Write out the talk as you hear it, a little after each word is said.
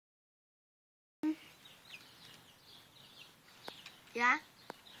Yeah?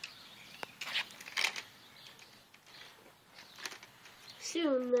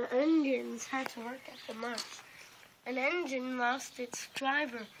 Soon the engines had to work at the marsh. An engine lost its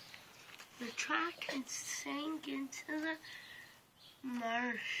driver. The track had sank into the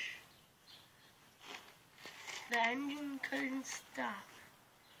marsh. The engine couldn't stop.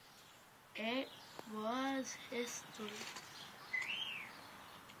 It was history.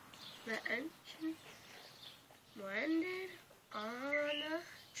 The engine landed on a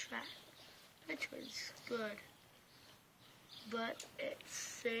track, which was good, but it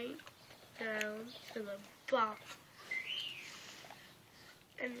sank down to the bottom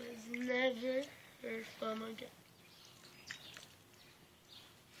and was never heard from again.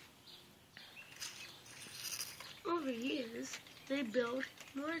 Over years, they built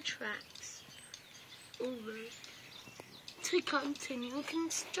more tracks over to continue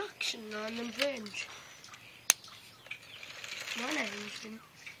construction on the bridge. One engine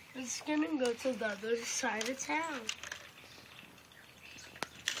was going to go to the other side of town.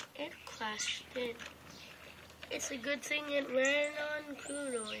 It crashed in. It's a good thing it ran on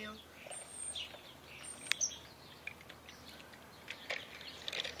crude oil.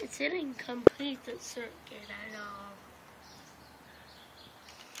 It didn't complete the circuit at all.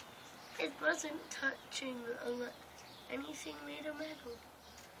 It wasn't touching anything made of metal.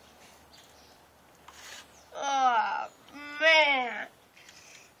 Oh, man.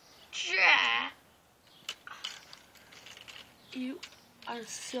 Jack. You are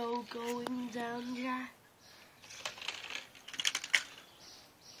so going down, Jack.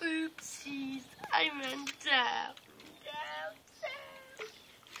 Oopsies. I meant down.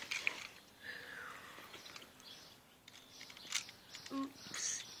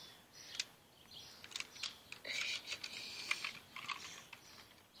 Oops.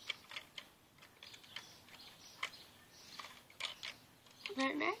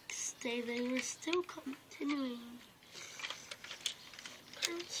 The next day, they were still continuing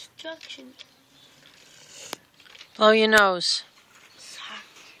construction. Blow your nose.